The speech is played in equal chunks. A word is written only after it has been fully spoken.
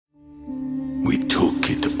We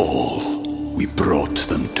took it all. We brought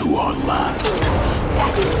them to our land.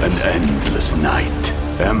 An endless night,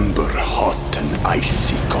 ember hot and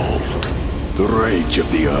icy cold. The rage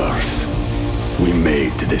of the earth. We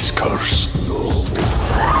made this curse.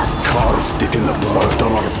 Carved it in the blood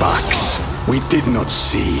on our backs. We did not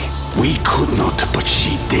see. We could not, but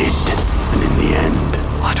she did. And in the end...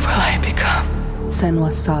 What will I become?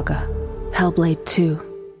 Senua's Saga. Hellblade 2.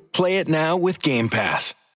 Play it now with Game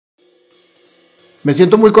Pass. Me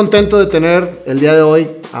siento muy contento de tener el día de hoy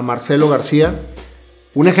a Marcelo García.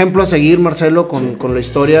 Un ejemplo a seguir, Marcelo, con la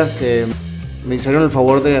historia que me hicieron el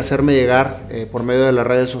favor de hacerme llegar por medio de las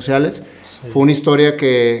redes sociales. Sí. Fue una historia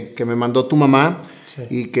que me mandó tu mamá, sí,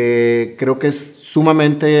 y que creo que es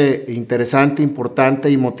sumamente interesante,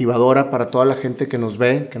 importante y motivadora para toda la gente que nos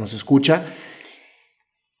ve, que nos escucha.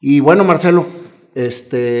 Y bueno, Marcelo,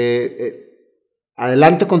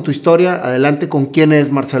 adelante con tu historia, adelante con quién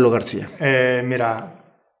es Marcelo García.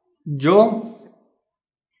 Mira, yo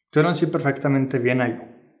nací perfectamente bien ahí,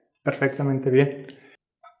 perfectamente bien.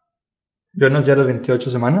 Yo nací a las 28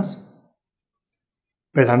 semanas,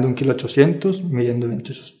 pesando 1,800 kg, midiendo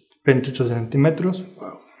 28 centímetros.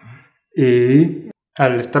 Wow. Y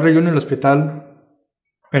al estar yo en el hospital,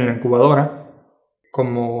 en la incubadora,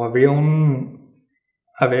 como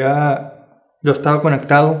yo estaba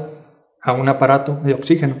conectado a un aparato de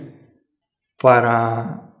oxígeno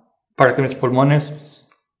para que mis pulmones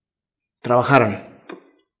trabajaran.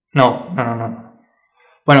 No.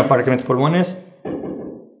 Bueno, para que mis pulmones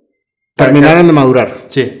terminaran de madurar.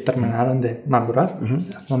 Sí, terminaran de madurar,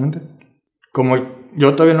 exactamente. Como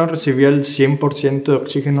yo todavía no recibía el 100% de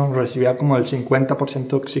oxígeno, recibía como el 50%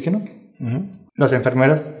 de oxígeno. Las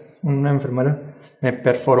enfermeras, una enfermera me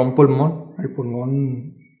perforó un pulmón, el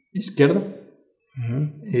pulmón izquierdo,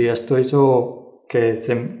 y esto hizo que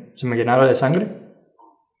se me llenara de sangre.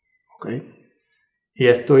 Okay. Y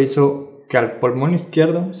esto hizo que al pulmón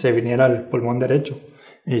izquierdo se viniera al pulmón derecho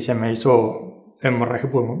y se me hizo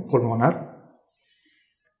hemorragia pulmonar.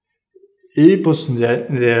 Y pues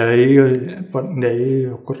de ahí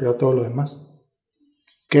ocurrió todo lo demás.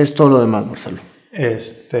 ¿Qué es todo lo demás, Marcelo?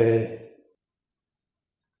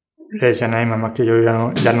 Le decían a mi mamá que yo ya no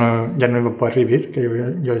iba a poder vivir, que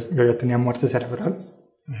yo ya tenía muerte cerebral.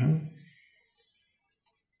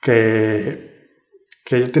 Que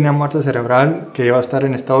yo tenía muerte cerebral, que iba a estar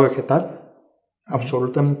en estado vegetal,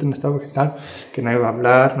 absolutamente en estado vegetal, que no iba a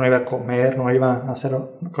hablar, no iba a comer, no iba a hacer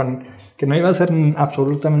que no iba a hacer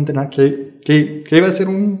absolutamente nada, que iba a ser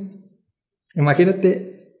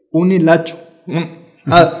imagínate, un hilacho,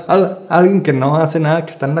 alguien que no hace nada,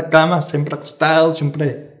 que está en la cama, siempre acostado,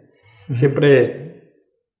 siempre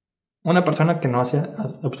una persona que no hace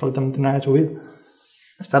absolutamente nada de su vida,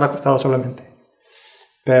 estar acostado solamente.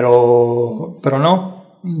 Pero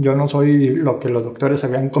no, yo no soy lo que los doctores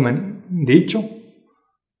habían dicho.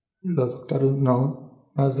 Los doctores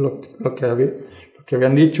no es lo que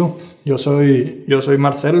habían dicho. Yo soy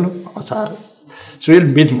Marcelo, o sea, soy el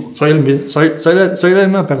mismo, soy la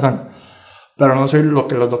misma persona. Pero no soy lo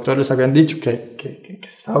que los doctores habían dicho, que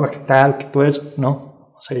estaba vegetal, que todo eso,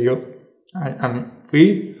 no. O sea, yo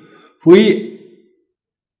fui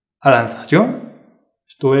a la natación,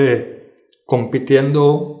 estuve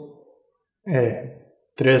compitiendo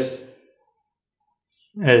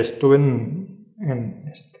estuve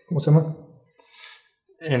 ¿cómo se llama?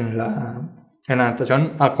 En la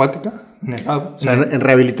natación acuática, en el agua. O sea, en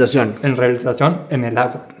rehabilitación. En rehabilitación, en el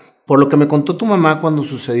agua. Por lo que me contó tu mamá cuando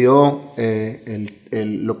sucedió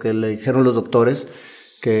lo que le dijeron los doctores,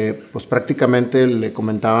 que pues prácticamente le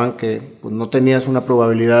comentaban que pues, no tenías una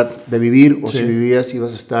probabilidad de vivir, o sí, si vivías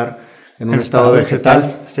ibas a estar en un estado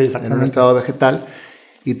vegetal. Sí, exactamente. En un estado vegetal.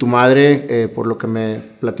 Y tu madre, por lo que me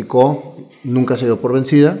platicó, nunca se dio por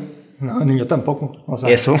vencida. No, ni yo tampoco. O sea,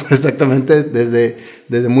 eso, exactamente.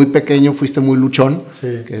 Desde muy pequeño fuiste muy luchón,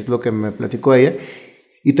 sí, que es lo que me platicó ella.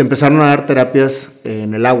 Y te empezaron a dar terapias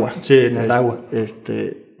en el agua. Sí, en el agua.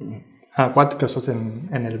 Acuáticas, o sea,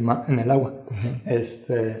 en el agua.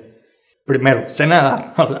 Primero, sé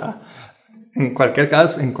nadar. O sea, en cualquier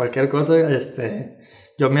caso, en cualquier cosa,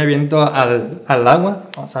 yo me aviento al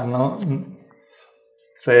agua. O sea,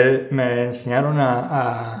 me enseñaron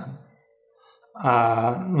a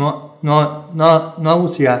no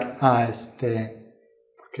bucear,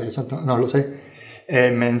 porque eso no lo sé.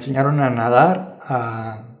 Me enseñaron a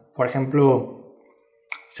nadar, por ejemplo,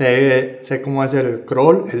 sé cómo es el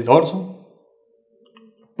crawl, el dorso,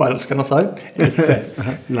 para los que no saben.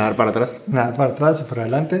 Nadar para atrás. Nadar para atrás y para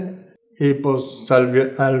adelante. Y pues al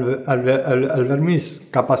ver mis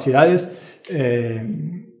capacidades,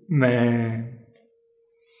 me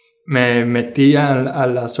me metí a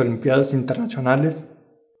las Olimpiadas Internacionales.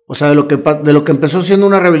 O sea, de lo que empezó siendo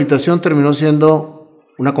una rehabilitación terminó siendo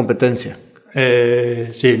una competencia.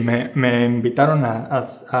 Sí, me invitaron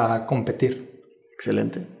a competir.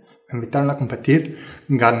 Excelente. Me invitaron a competir,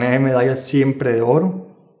 gané medallas siempre de oro,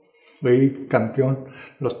 fui campeón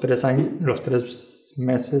los 3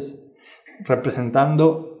 meses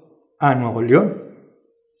representando a Nuevo León.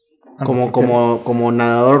 Como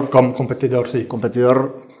nadador. Como competidor, sí.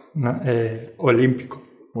 Competidor olímpico.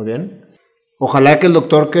 Muy bien. Ojalá que el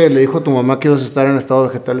doctor que le dijo a tu mamá que ibas a estar en estado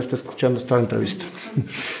vegetal esté escuchando esta entrevista.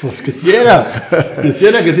 Pues quisiera que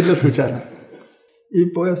sí lo escuchara. Y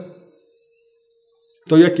pues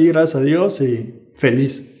estoy aquí, gracias a Dios, y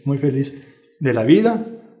feliz, muy feliz de la vida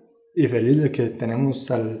y feliz de que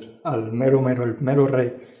tenemos al mero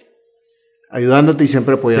rey. Ayudándote y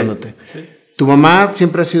siempre apoyándote. Sí. Tu mamá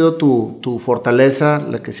siempre ha sido tu fortaleza,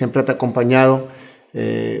 la que siempre te ha acompañado.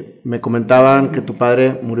 Me comentaban que tu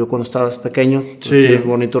padre murió cuando estabas pequeño. Sí. ¿Tienes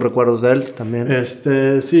bonitos recuerdos de él también?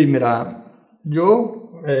 Sí, mira,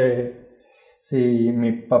 yo, sí,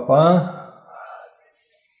 mi papá,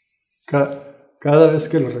 cada vez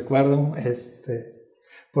que lo recuerdo,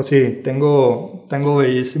 pues sí, tengo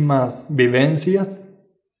bellísimas vivencias.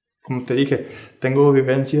 Como te dije, tengo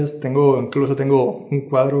vivencias, incluso tengo un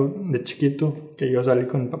cuadro de chiquito que yo salí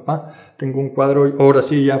con mi papá. Tengo un cuadro, ahora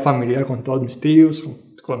sí, ya familiar con todos mis tíos,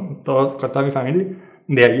 con toda mi familia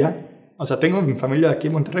de allá. O sea, tengo mi familia aquí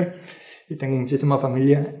en Monterrey y tengo muchísima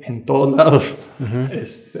familia en todos lados. Uh-huh.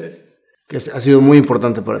 Que ha sido muy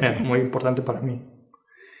importante para ti. Muy importante para mí.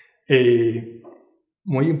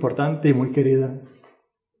 Muy importante y muy querida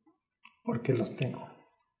porque los tengo.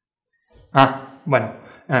 Bueno,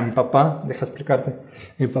 a mi papá, deja explicarte.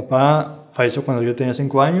 Mi papá falleció cuando yo tenía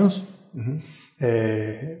 5 años. Uh-huh.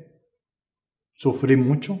 Sufrí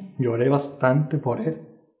mucho, lloré bastante por él,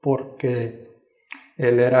 porque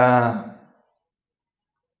él era,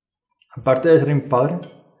 aparte de ser mi padre,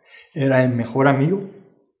 era el mejor amigo.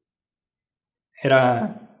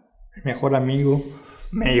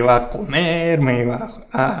 Me iba a comer, me iba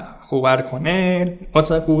a jugar con él.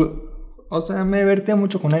 O sea, me divertía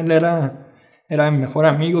mucho con él. Era mi mejor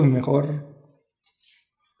amigo, mi mejor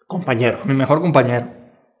compañero.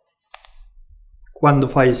 Cuando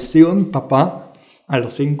falleció mi papá, a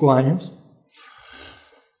los 5 años,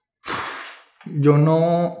 yo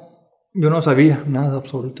no sabía nada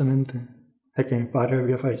absolutamente de que mi padre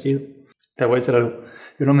había fallecido. Te voy a decir algo.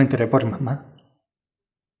 Yo no me enteré por mi mamá.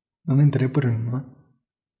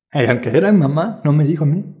 Y aunque era mi mamá, no me dijo a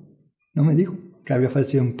mí. No me dijo que había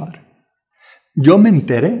fallecido mi padre. Yo me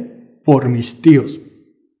enteré por mis tíos,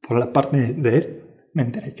 por la parte de él, me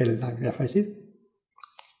enteré que él había fallecido.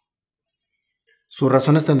 ¿Sus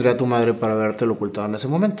razones tendría tu madre para habértelo ocultado en ese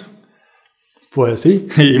momento? Pues sí,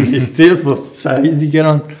 y mis tíos pues ahí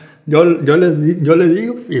dijeron, yo les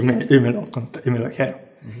digo y me lo dijeron.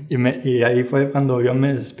 Uh-huh. Y ahí fue cuando yo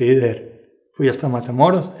me despedí de él. Fui hasta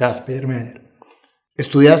Matamoros a despedirme de él.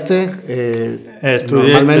 ¿Estudiaste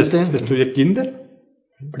normalmente? Estudié kinder,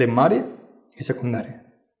 primaria y secundaria.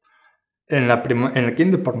 En el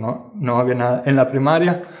kinder pues no había nada. En la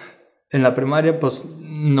primaria pues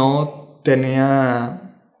no tenía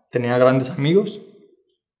grandes amigos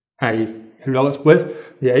ahí. Y luego después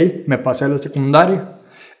de ahí me pasé a la secundaria.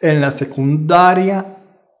 En la secundaria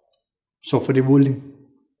sufrí bullying.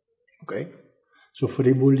 Okay.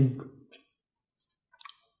 Sufrí bullying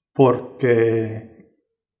porque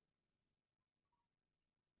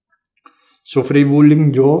sufrí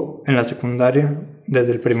bullying yo en la secundaria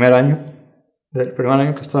desde el primer año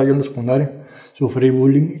que estaba yo en la secundaria. Sufrí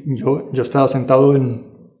bullying. Yo estaba sentado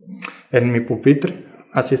en mi pupitre,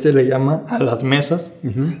 así se le llama a las mesas,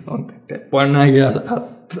 uh-huh, donde te ponen ahí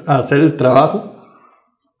a hacer el trabajo,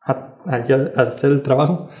 a hacer el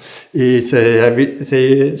trabajo, y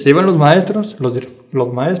se iban los maestros,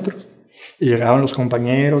 y llegaban los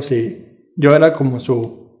compañeros, y yo era como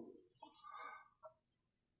su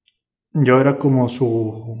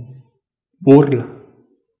burla.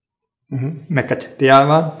 Uh-huh. Me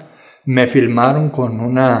cacheteaban, me filmaron con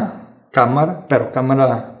una cámara, pero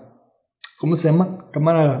 ¿cómo se llama?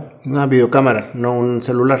 Una videocámara, no un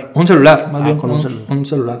celular. Un celular, más bien. Con un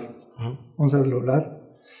celular. Uh-huh. Un celular.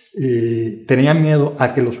 Y tenía miedo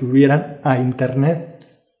a que lo subieran a internet,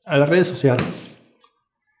 a las redes sociales.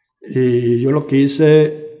 Y yo lo que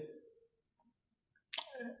hice,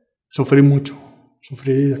 sufrí mucho.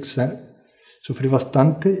 Sufrí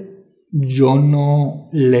bastante. Yo no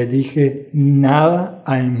le dije nada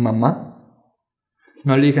a mi mamá.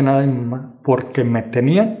 Porque me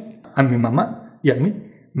tenían, a mi mamá y a mí,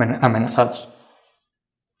 amenazados.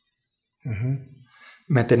 Uh-huh.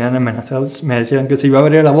 me tenían amenazados, me decían que si yo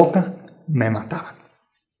abría la boca, me mataban.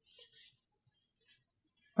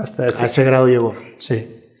 Hasta A ese grado llegó.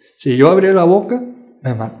 Sí. Si yo abría la boca,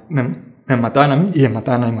 me mataban a mí y me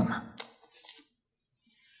mataban a mi mamá.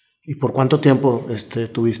 ¿Y por cuánto tiempo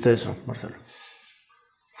tuviste eso, Marcelo?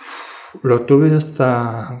 Lo tuve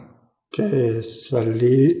hasta que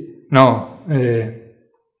salí... No,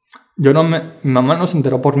 mi mamá no se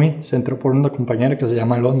enteró por mí, se enteró por una compañera que se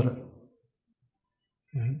llama Londra.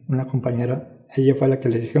 Una compañera, ella fue la que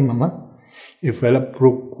le dije a mamá y fue a la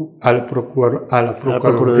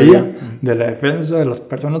Procuraduría de la Defensa de las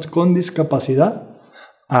Personas con Discapacidad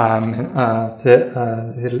a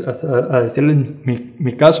decirle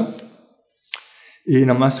mi caso, y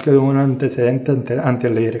nomás quedó un antecedente ante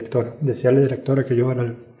la directora. Decía la directora que yo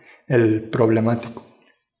era el problemático.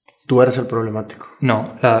 ¿Tú eres el problemático?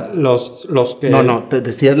 No, los que... No, te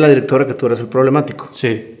decía la directora que tú eres el problemático.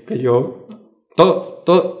 Sí, que yo...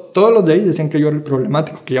 Todos los de ahí decían que yo era el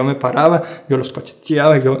problemático, que yo me paraba, yo los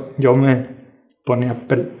cacheteaba, yo me ponía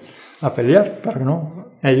a pelear, pero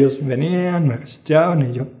no, ellos venían, me cacheteaban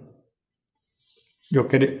y yo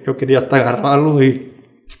quería hasta agarrarlo y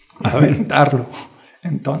aventarlo.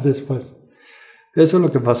 Entonces, pues, eso es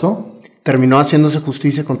lo que pasó. ¿Terminó haciéndose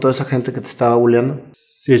justicia con toda esa gente que te estaba bulleando?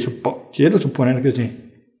 Sí, quiero suponer que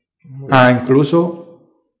sí. Incluso...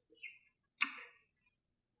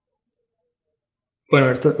 Bueno,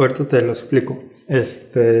 ahorita te lo explico.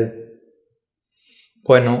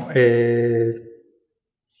 Bueno,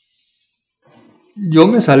 yo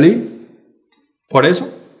me salí por eso,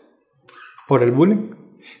 por el bullying.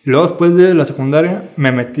 Y luego después de la secundaria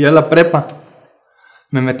me metí a la prepa.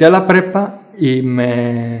 Y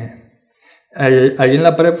ahí en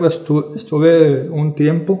la prepa estuve un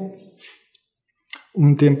tiempo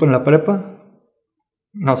en la prepa.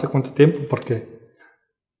 No sé cuánto tiempo, porque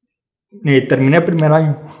ni terminé el primer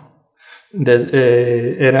año.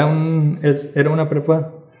 Era una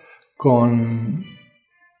prepa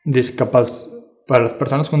para las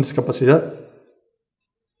personas con discapacidad.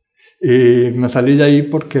 Y me salí de ahí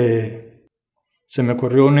porque se me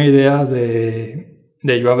ocurrió una idea de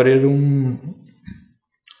yo abrir un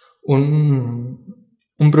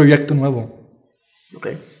proyecto nuevo.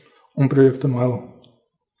 Okay. Un proyecto nuevo.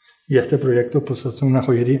 Y este proyecto pues es una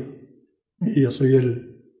joyería. Y yo soy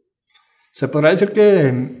se podrá decir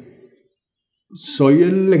que soy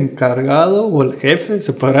el encargado o el jefe,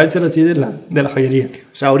 se podrá decir así, de la joyería.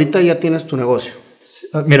 O sea, ahorita ya tienes tu negocio.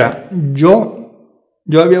 Mira, yo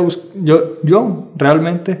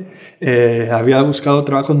realmente había buscado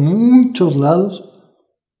trabajo en muchos lados,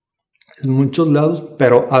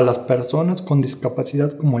 pero a las personas con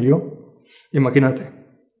discapacidad como yo, imagínate,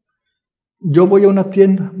 yo voy a una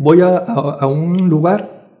tienda, voy a un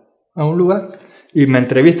lugar y me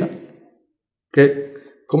entrevistan.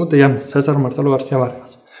 ¿Cómo te llamas? César Marcelo García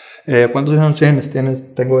Vargas. ¿Cuántos años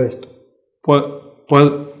tienes? Tengo esto.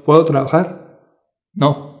 ¿Puedo trabajar?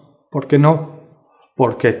 No. ¿Por qué no?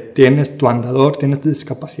 Porque tienes tu andador, tienes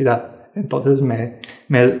discapacidad. Entonces Eso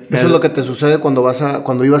es lo que te sucede cuando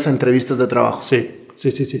ibas a entrevistas de trabajo. Sí.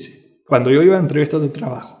 Cuando yo iba a entrevistas de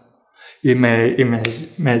trabajo y me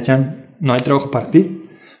decían, no hay trabajo para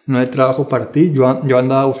ti. Yo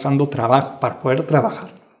andaba buscando trabajo para poder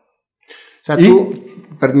trabajar. O sea,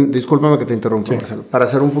 discúlpame que te interrumpa, sí. Marcelo, para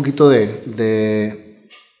hacer un poquito de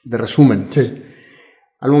resumen. Sí.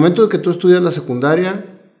 Al momento de que tú estudias la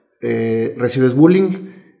secundaria, recibes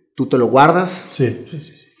bullying, tú te lo guardas. Sí.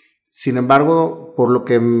 Sin embargo, por lo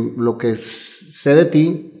que sé de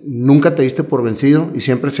ti, nunca te diste por vencido y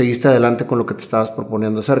siempre seguiste adelante con lo que te estabas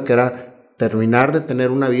proponiendo hacer, que era terminar de tener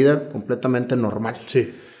una vida completamente normal.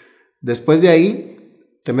 Sí. Después de ahí,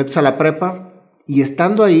 te metes a la prepa y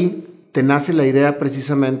estando ahí, te nace la idea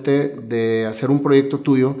precisamente de hacer un proyecto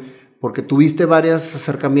tuyo, porque tuviste varios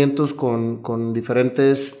acercamientos con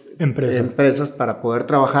diferentes empresas para poder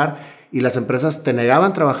trabajar, y las empresas te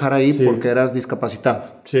negaban trabajar ahí porque eras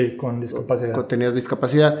discapacitado. Sí, con discapacidad. Tenías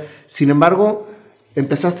discapacidad. Sin embargo,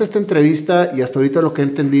 empezaste esta entrevista y hasta ahorita lo que he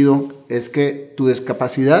entendido es que tu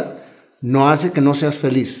discapacidad no hace que no seas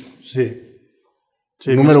feliz. Sí.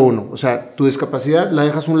 Número uno. O sea, tu discapacidad la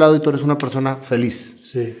dejas a un lado y tú eres una persona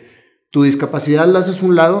feliz. Sí. Tu discapacidad la haces a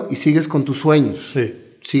un lado y sigues con tus sueños.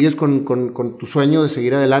 Sí. Sigues con tu sueño de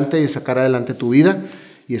seguir adelante y de sacar adelante tu vida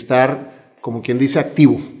y estar, como quien dice,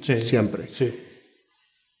 activo siempre. Sí.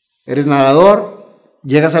 Eres nadador,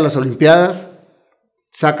 llegas a las Olimpiadas,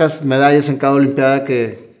 sacas medallas en cada Olimpiada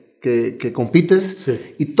que compites,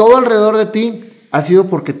 y todo alrededor de ti ha sido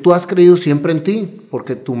porque tú has creído siempre en ti,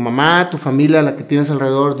 porque tu mamá, tu familia, la que tienes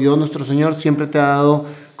alrededor, Dios nuestro Señor, siempre te ha dado,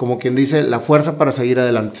 como quien dice, la fuerza para seguir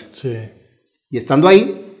adelante. Sí. Y estando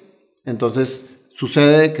ahí, entonces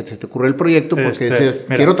sucede que se te ocurre el proyecto porque dices,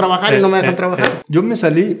 mira, quiero trabajar y no me dejan trabajar. Yo me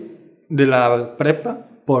salí de la prepa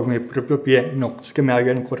por mi propio pie, no es que me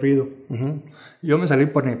habían corrido. Yo me salí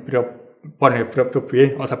por mi propio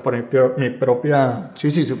pie, o sea, por mi propia...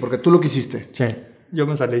 Sí, porque tú lo quisiste. Sí, yo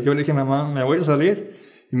me salí, yo le dije a mi mamá, me voy a salir,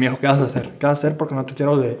 y me dijo, ¿qué vas a hacer? ¿Qué vas a hacer? Porque no te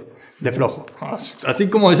quiero de flojo. Así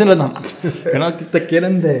como dicen las mamás, que no te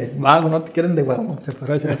quieren de vago, no te quieren de huevo, se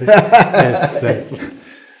podría decir así.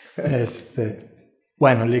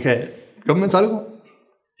 Bueno, le dije, yo me salgo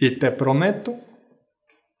y te prometo,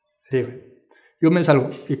 le dije, yo me salgo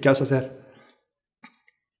y ¿qué vas a hacer?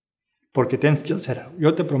 Porque tienes que hacer algo.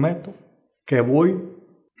 Yo te prometo que voy,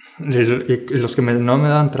 y los que no me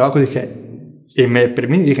dan trabajo, dije, y me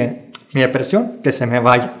deprimí, dije, mi depresión, que se me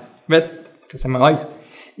vaya, que se me vaya.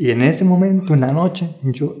 Y en ese momento, en la noche,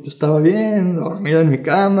 yo estaba bien dormido en mi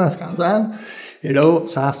cama, descansando, y luego,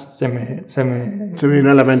 ¿sabes? Se me vino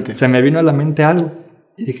a la mente. Se me vino a la mente algo,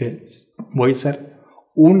 y dije, voy a hacer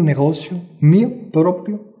un negocio mío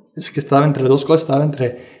propio. Es que estaba entre dos cosas, estaba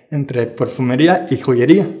entre perfumería y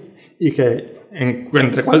joyería. Y que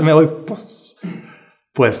entre cuál me voy, pues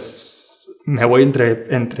me voy entre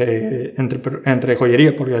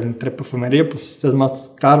joyería, porque entre perfumería pues es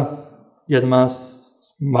más caro y es más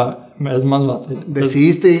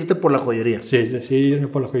Decidiste irte por la joyería. Sí, decidí irme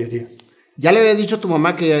por la joyería. Ya le habías dicho a tu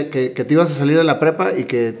mamá que te ibas a salir de la prepa y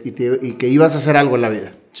que ibas a hacer algo en la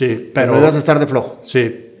vida. Sí, pero... no ibas a estar de flojo.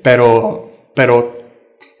 Sí, pero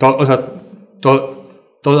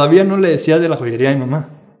todavía no le decía de la joyería a mi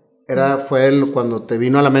mamá. Fue cuando te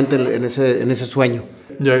vino a la mente en ese sueño.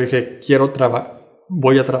 Yo dije,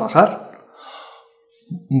 voy a trabajar,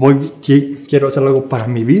 quiero hacer algo para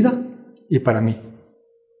mi vida y para mí,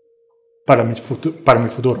 para mi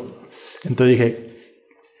futuro. Entonces dije,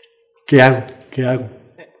 ¿qué hago?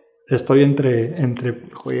 Estoy entre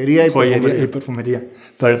joyería y perfumería.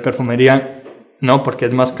 Pero el perfumería no, porque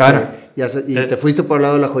es más cara. Sí, te fuiste por el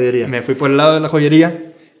lado de la joyería. Me fui por el lado de la joyería.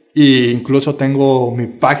 Y incluso tengo mi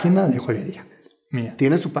página de joyería mía.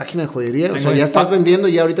 ¿Tienes tu página de joyería? O sea, ya estás vendiendo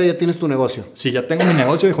y ahorita ya tienes tu negocio. Sí, ya tengo mi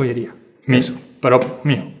negocio de joyería. Eso. Pero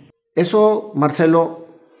mío. Eso, Marcelo,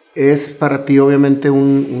 es para ti obviamente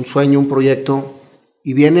un sueño, un proyecto,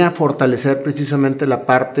 y viene a fortalecer precisamente la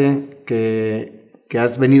parte que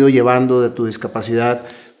has venido llevando de tu discapacidad,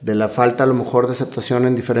 de la falta a lo mejor de aceptación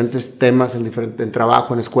en diferentes temas, en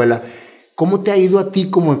trabajo, en escuela. ¿Cómo te ha ido a ti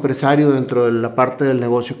como empresario dentro de la parte del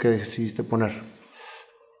negocio que decidiste poner?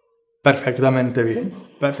 Perfectamente bien.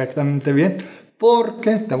 ¿Por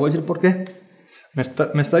qué? Te voy a decir por qué.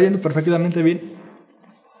 Me está yendo perfectamente bien.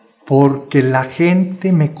 Porque la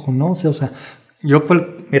gente me conoce. O sea,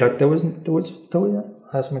 mira, te voy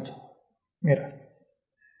a hacer. Mira.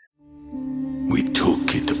 We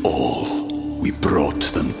took it all. We brought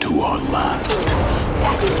them to our land.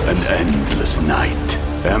 An endless night.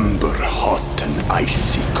 Ember hot and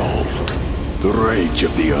icy cold, the rage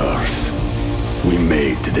of the earth. We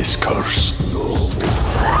made this curse,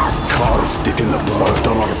 carved it in the blood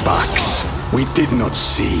on our backs. We did not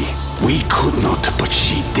see, we could not, but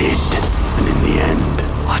she did. And in the end,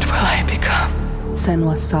 what will I become?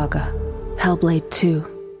 Senua's Saga, Hellblade 2.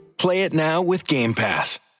 Play it now with Game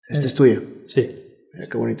Pass. ¿Esta es tuya? Sí. Mira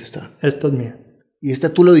qué bonita está. Esta es mía. ¿Y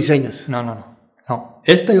esta tú lo diseñas? No.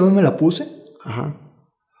 Esta yo me la puse. Ajá.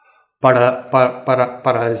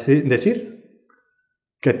 Para decir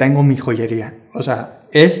que tengo mi joyería. O sea,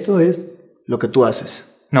 esto es... Lo que tú haces.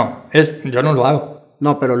 No, yo no lo hago.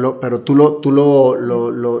 No, pero tú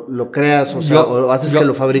lo creas, o sea, o haces que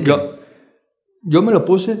lo fabriquen. Yo me lo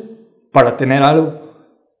puse para tener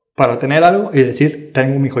algo y decir,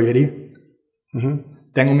 tengo mi joyería. Uh-huh.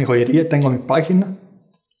 Tengo mi joyería, tengo mi página.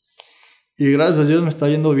 Y gracias a Dios me está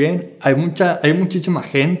yendo bien. Hay muchísima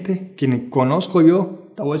gente que ni conozco yo.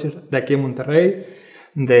 Te voy a decir, de aquí en Monterrey,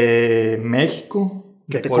 de México,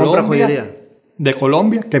 que de te Colombia, compra joyería. De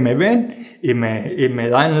Colombia, que me ven y me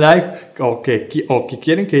dan like o que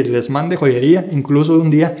quieren que les mande joyería. Incluso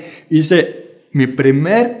un día hice mi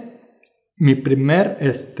primer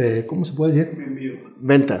 ¿cómo se puede decir?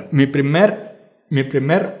 Venta. Mi primer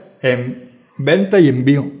venta y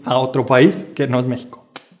envío a otro país que no es México.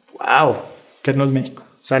 ¡Wow! Que no es México.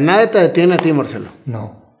 O sea, nadie te detiene a ti, Marcelo.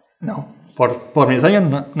 No. Por mis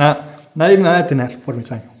años, nadie me va a detener por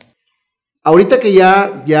mis años. Ahorita que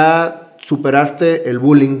ya superaste el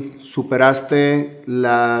bullying, superaste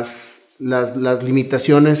las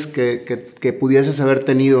limitaciones que pudieses haber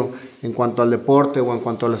tenido en cuanto al deporte o en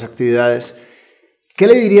cuanto a las actividades, ¿qué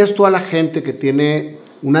le dirías tú a la gente que tiene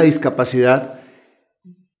una discapacidad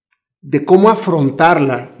de cómo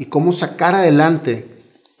afrontarla y cómo sacar adelante,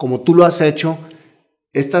 como tú lo has hecho,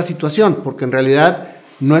 esta situación, porque en realidad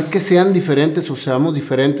no es que sean diferentes o seamos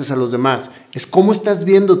diferentes a los demás, es cómo estás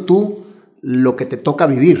viendo tú lo que te toca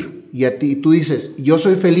vivir. Y a ti tú dices, yo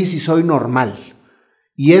soy feliz y soy normal.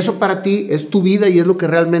 Y eso para ti es tu vida y es lo que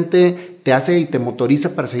realmente te hace y te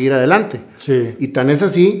motoriza para seguir adelante. Sí. Y tan es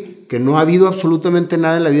así que no ha habido absolutamente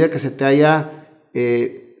nada en la vida que se te haya...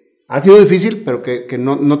 ha sido difícil, pero que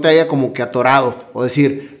no te haya como que atorado. O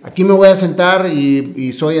decir, aquí me voy a sentar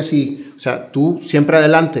y soy así. O sea, tú siempre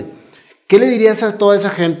adelante. ¿Qué le dirías a toda esa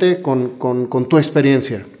gente con tu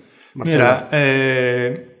experiencia, Marcelo? Mira,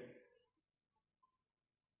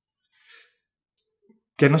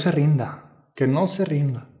 que no se rinda, que no se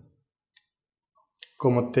rinda.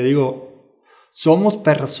 Como te digo, somos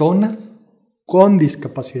personas con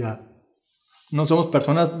discapacidad. No somos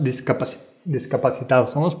personas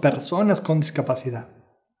discapacitados, somos personas con discapacidad.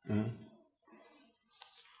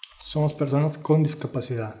 Somos personas con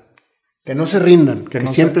discapacidad. Que no se rindan, que no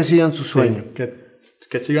siempre sigan su sueño. Sí,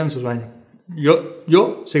 que sigan su sueño.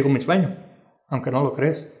 Yo sigo mi sueño, aunque no lo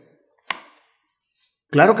crees.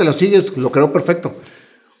 Claro que lo sigues, lo creo perfecto.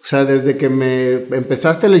 O sea, desde que me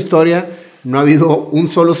empezaste la historia, no ha habido un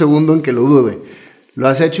solo segundo en que lo dude. Lo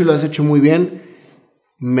has hecho y lo has hecho muy bien.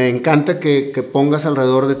 Me encanta que pongas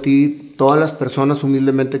alrededor de ti todas las personas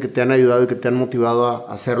humildemente que te han ayudado y que te han motivado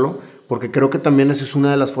a hacerlo, porque creo que también esa es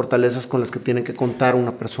una de las fortalezas con las que tiene que contar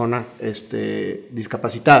una persona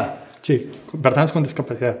discapacitada. Sí, personas con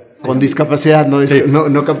discapacidad. Con discapacidad, no, sí. no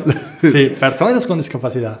Sí, personas con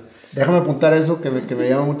discapacidad. Déjame apuntar eso que me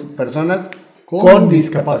llama mucho. Personas con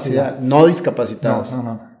discapacidad, no discapacitados.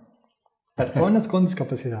 No. Personas con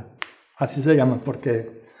discapacidad. Así se llama,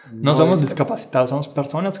 porque no somos discapacitados, somos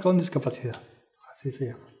personas con discapacidad. Así se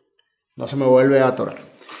llama. No se me vuelve a atorar.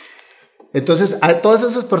 Entonces, a todas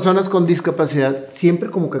esas personas con discapacidad siempre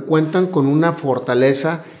como que cuentan con una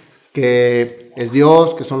fortaleza que es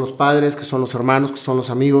Dios, que son los padres, que son los hermanos, que son los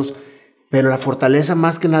amigos, pero la fortaleza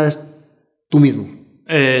más que nada es tú mismo.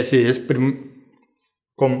 Sí,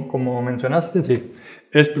 como mencionaste, sí.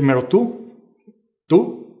 Es primero tú,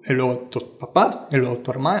 y luego tus papás, y luego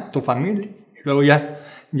tu hermana, tu familia, y luego ya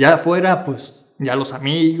afuera, pues, ya los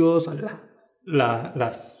amigos,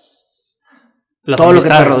 todo lo que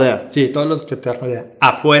te rodea. Sí, todo lo que te rodea.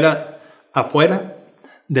 Afuera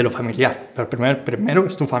de lo familiar. Pero primero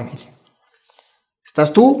es tu familia.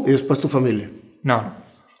 Estás tú y después tu familia. No.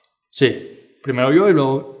 Sí. Primero yo y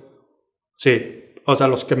luego... Sí. O sea,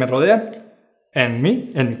 los que me rodean, en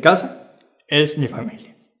mi casa, es mi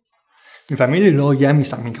familia. Mi familia y luego ya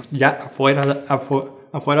mis amigos. Ya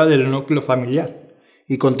afuera del núcleo familiar.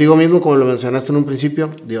 Y contigo mismo, como lo mencionaste en un principio,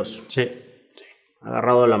 Dios. Sí.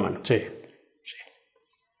 Agarrado de la mano. Sí.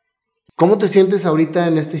 ¿Cómo te sientes ahorita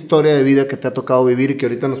en esta historia de vida que te ha tocado vivir y que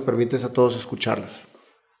ahorita nos permites a todos escucharlas?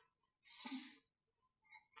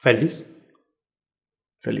 Feliz.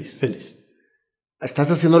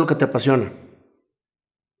 ¿Estás haciendo lo que te apasiona?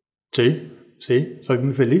 Sí, soy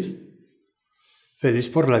muy feliz. Feliz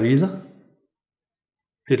por la vida.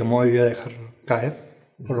 Y no me voy a dejar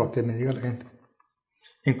caer por lo que me diga la gente.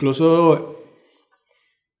 Incluso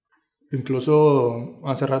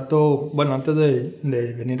hace rato, bueno, antes de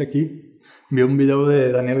venir aquí, vi un video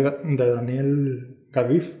de Daniel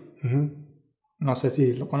García. No sé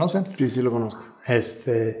si lo conocen. Sí, lo conozco.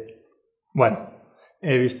 Bueno,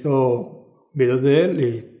 he visto videos de él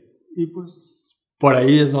y pues por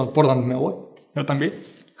ahí es por donde me voy. Yo también.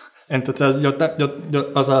 Entonces yo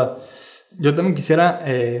también quisiera,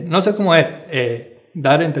 no sé cómo es,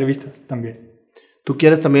 dar entrevistas también. ¿Tú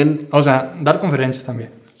quieres también? O sea, dar conferencias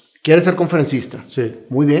también. ¿Quieres ser conferencista? Sí.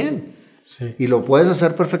 Muy bien. Sí. Y lo puedes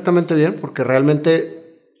hacer perfectamente bien porque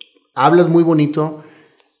realmente hablas muy bonito,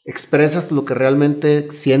 expresas lo que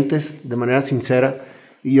realmente sientes de manera sincera.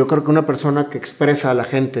 Y yo creo que una persona que expresa a la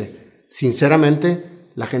gente sinceramente,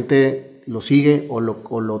 la gente lo sigue o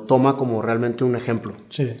lo toma como realmente un ejemplo.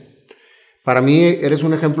 Sí. Para mí eres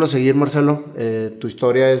un ejemplo a seguir, Marcelo. Tu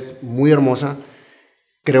historia es muy hermosa.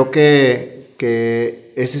 Creo que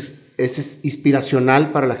es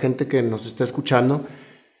inspiracional para la gente que nos está escuchando,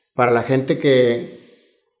 para la gente que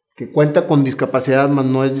cuenta con discapacidad, mas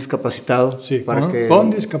no es discapacitado. Sí, para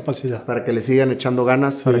con discapacidad. Para que le sigan echando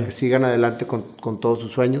ganas, sí. Para que sigan adelante con todos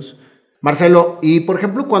sus sueños. Marcelo, y por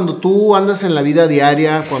ejemplo, cuando tú andas en la vida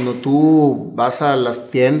diaria, cuando tú vas a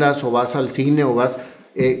las tiendas o vas al cine o vas...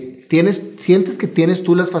 ¿sientes que tienes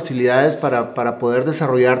tú las facilidades para poder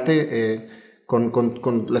desarrollarte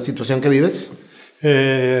con la situación que vives?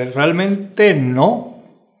 Realmente no.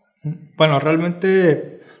 Bueno,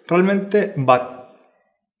 realmente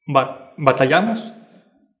batallamos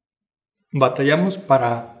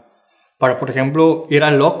para, por ejemplo, ir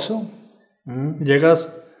al Oxxo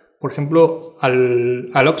Llegas, por ejemplo,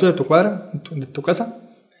 al Oxxo de tu cuadra, de tu casa,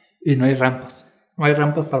 y no hay rampas. No hay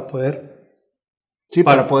rampas para poder... Sí,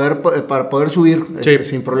 para poder subir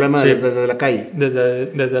sin problema desde la calle.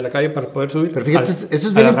 Desde la calle para poder subir. Pero fíjate, eso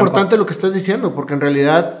es bien importante lo que estás diciendo, porque en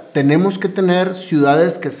realidad tenemos que tener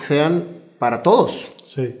ciudades que sean para todos.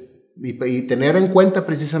 Sí. Y tener en cuenta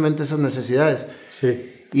precisamente esas necesidades.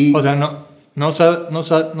 Sí. O sea, no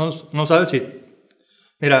sabes si...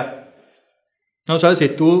 Mira, no sabes si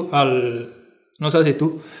tú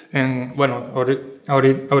bueno,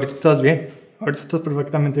 ahorita estás bien. Ahorita estás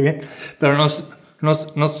perfectamente bien. Pero no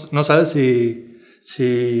sabes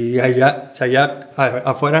si allá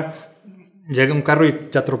afuera llega un carro y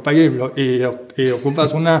te atropella y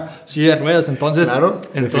ocupas una silla de ruedas. Entonces, claro,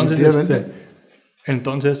 entonces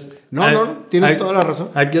tienes toda la razón.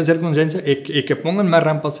 Hay que hacer conciencia y que pongan más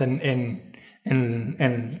rampas en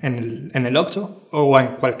el Oxxo o en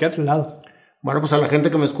cualquier lado. Bueno, pues a la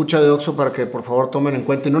gente que me escucha de Oxxo, para que por favor tomen en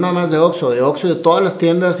cuenta, y no nada más de Oxxo y de todas las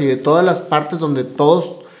tiendas y de todas las partes donde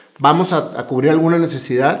todos vamos a cubrir alguna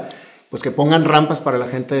necesidad, pues que pongan rampas para la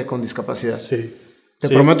gente con discapacidad. Sí. Te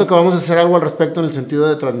prometo que vamos a hacer algo al respecto en el sentido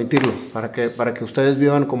de transmitirlo, para que ustedes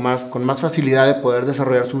vivan con más facilidad de poder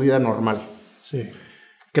desarrollar su vida normal. Sí.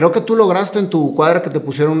 Creo que tú lograste en tu cuadra que te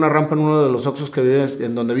pusieron una rampa en uno de los Oxxos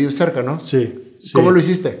en donde vives cerca, ¿no? Sí. ¿Cómo lo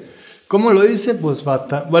hiciste? ¿Cómo lo hice? Pues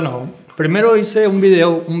bueno, primero hice un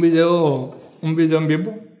video en vivo,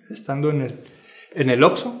 estando en el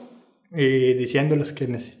Oxxo y diciéndoles que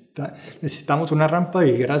necesitamos una rampa,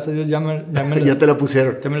 y gracias a Dios ya te la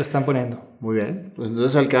pusieron. Ya me la están poniendo. Muy bien, pues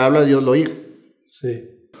entonces al que habla Dios lo oye.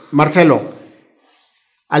 Sí. Marcelo,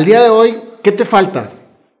 al día de hoy, ¿qué te falta?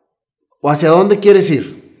 ¿O hacia dónde quieres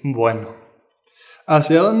ir? Bueno,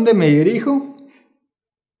 ¿hacia dónde me dirijo?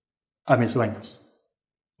 A mis sueños.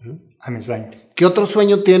 A mis sueños. ¿Qué otro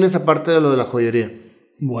sueño tienes aparte de lo de la joyería?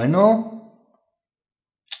 Bueno,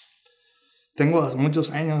 tengo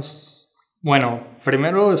muchos años. Bueno,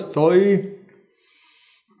 primero estoy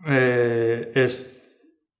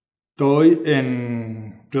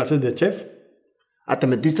en clases de chef. Ah, ¿te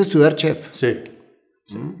metiste a estudiar chef? Sí.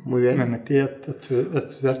 Muy bien. Me metí a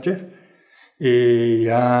estudiar chef y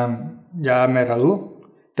ya me graduó.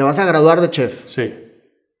 ¿Te vas a graduar de chef? Sí.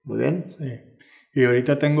 Muy bien. Sí. Y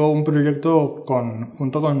ahorita tengo un proyecto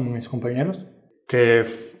junto con mis compañeros que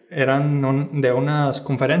eran de unas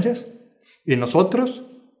conferencias, y nosotros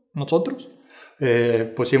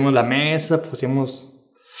pusimos la mesa, pusimos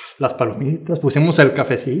las palomitas, pusimos el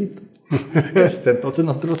cafecito. Entonces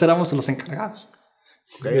nosotros éramos los encargados.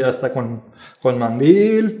 Okay. Y hasta con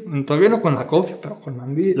mandil, todavía no con la cofia, pero con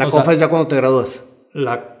mandil. ¿La cofia es ya cuando te gradúas?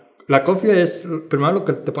 La cofia es primero lo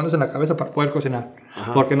que te pones en la cabeza para poder cocinar.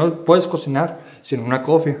 Ajá. Porque no puedes cocinar sin una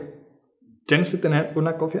cofia. Tienes que tener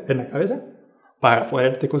una cofia en la cabeza para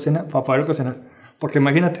poder cocinar. Porque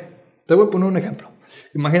imagínate, te voy a poner un ejemplo.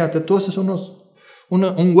 Imagínate, tú haces un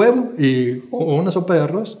huevo o una sopa de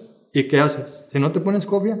arroz, ¿y qué haces? Si no te pones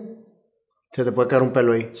cofia, se te puede caer un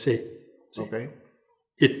pelo ahí. Sí. Okay.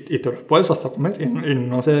 Y te lo puedes hasta comer y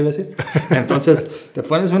no se debe decir. Entonces, te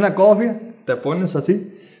pones una cofia, te pones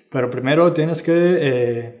así. Pero primero tienes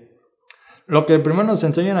que... lo que primero nos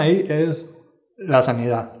enseñan ahí es la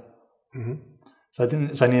sanidad.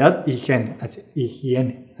 Sanidad, higiene, así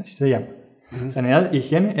se llama. Sanidad,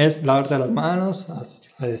 higiene es lavarte las manos,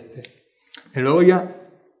 y luego ya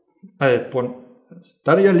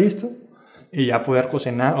estar ya listo y ya poder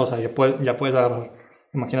cocinar. O sea, ya puedes agarrar,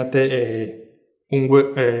 imagínate,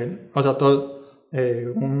 puedes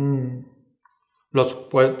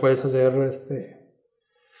hacer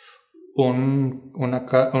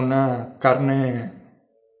una carne.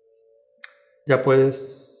 Ya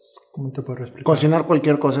puedes, ¿cómo te puedo explicar? Cocinar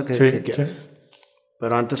cualquier cosa que quieras. Sí.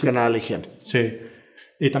 Pero antes que nada la higiene. Sí.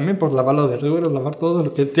 Y también por lavar los verduras, lavar todo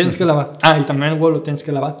lo que tienes que lavar. Y también el huevo lo tienes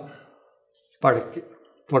que lavar. Porque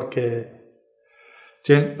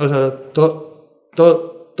o sea,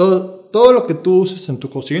 todo lo que tú uses en tu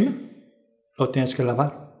cocina lo tienes que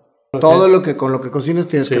lavar. Con lo que cocines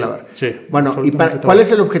tienes que lavar. Sí. Bueno, ¿y cuál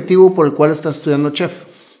es el objetivo por el cual estás estudiando chef?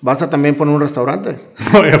 ¿Vas a también poner un restaurante?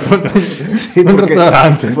 Voy a poner un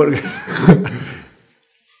restaurante.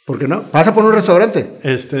 ¿Por qué no? ¿Vas a poner un restaurante?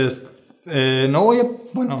 No voy a...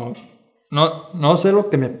 Bueno, no sé lo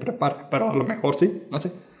que me prepara, pero a lo mejor sí, no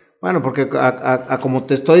sé. Bueno, porque como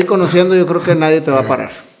te estoy conociendo, yo creo que nadie te va a parar.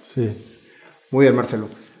 Sí. Muy bien, Marcelo.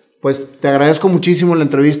 Pues te agradezco muchísimo la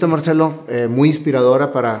entrevista, Marcelo, muy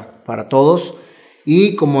inspiradora para todos.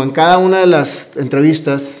 Y como en cada una de las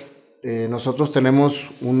entrevistas, nosotros tenemos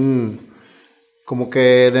como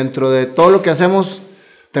que dentro de todo lo que hacemos,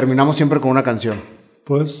 terminamos siempre con una canción.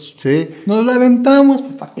 Pues ¿Sí? nos la aventamos,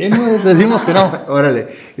 ¿para qué nos decimos que no? Órale.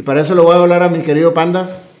 Y para eso le voy a hablar a mi querido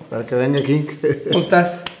Panda, para que venga aquí. ¿Cómo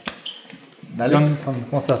estás? Dale.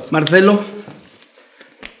 ¿Cómo estás? Marcelo.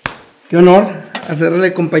 Qué honor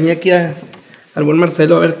hacerle compañía aquí al buen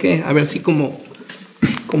Marcelo, a ver si como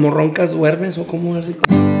roncas duermes o como así.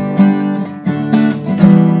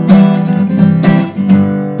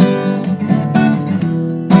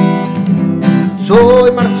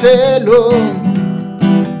 Soy Marcelo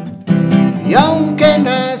y aunque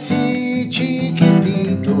nací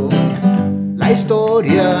chiquitito, la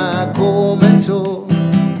historia comenzó.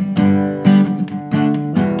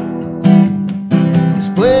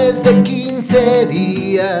 Después de 15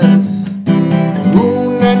 días, por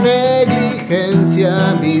una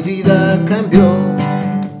negligencia, mi vida cambió.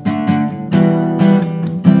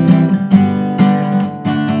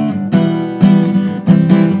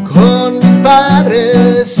 Con mis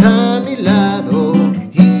padres a mi lado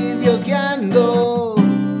y Dios guiando,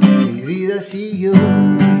 mi vida siguió.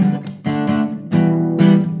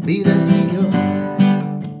 Vida siguió.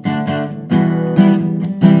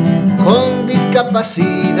 Con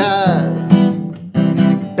discapacidad,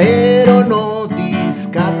 pero no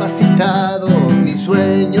discapacitado, mis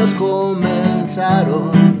sueños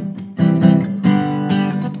comenzaron.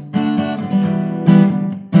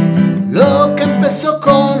 Lo que empezó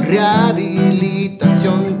con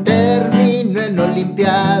rehabilitación terminó en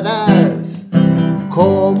olimpiadas.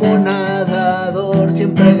 Como nadador,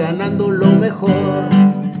 siempre ganando lo mejor.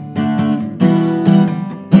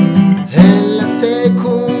 En la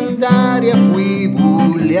secundaria fui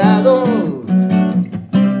bulleado,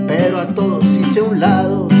 pero a todos hice un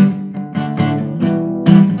lado.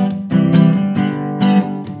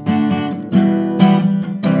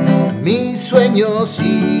 Mis sueños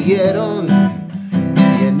siguieron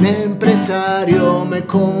y en empresario me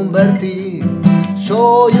convertí.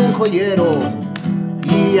 Soy un joyero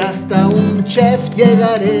y hasta un chef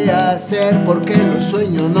llegaré a ser, porque los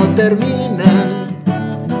sueños no terminan,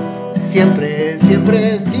 siempre,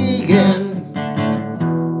 siempre siguen.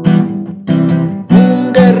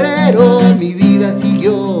 Un guerrero, mi vida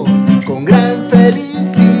siguió con gran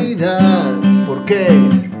felicidad. ¿Por qué?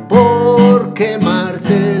 Porque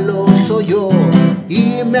Marcelo soy yo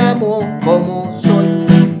y me amo como soy.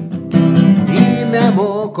 Y me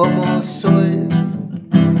amo como soy.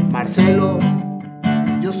 Marcelo,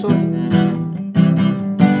 yo soy. Muy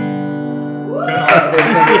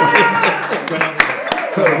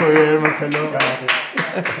bien, Marcelo.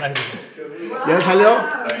 ¿Ya salió?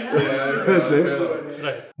 Sí.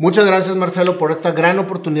 Muchas gracias, Marcelo, por esta gran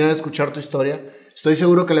oportunidad de escuchar tu historia. Estoy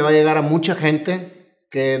seguro que le va a llegar a mucha gente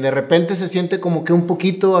que de repente se siente como que un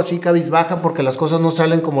poquito así cabizbaja porque las cosas no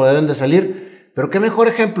salen como deben de salir. Pero qué mejor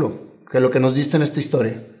ejemplo que lo que nos diste en esta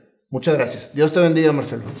historia. Muchas gracias. Dios te bendiga,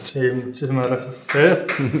 Marcelo. Sí, muchísimas gracias a ustedes.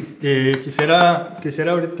 Y quisiera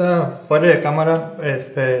ahorita, fuera de cámara,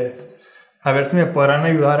 a ver si me podrán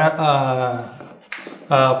ayudar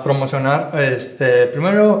a promocionar.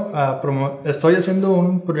 Primero, estoy haciendo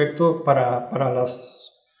un proyecto para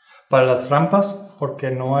las rampas,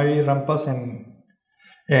 porque no hay rampas en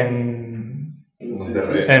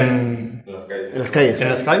las calles.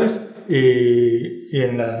 Y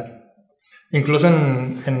incluso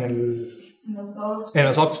en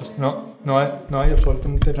los Oxxos, no hay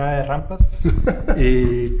absolutamente nada de rampas.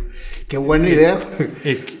 Qué buena idea.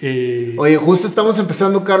 Oye, justo estamos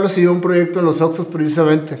empezando, Carlos y yo, un proyecto en los Oxxos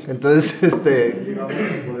precisamente. Entonces,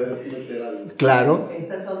 claro.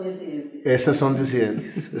 Estas son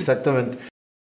disidencias, exactamente.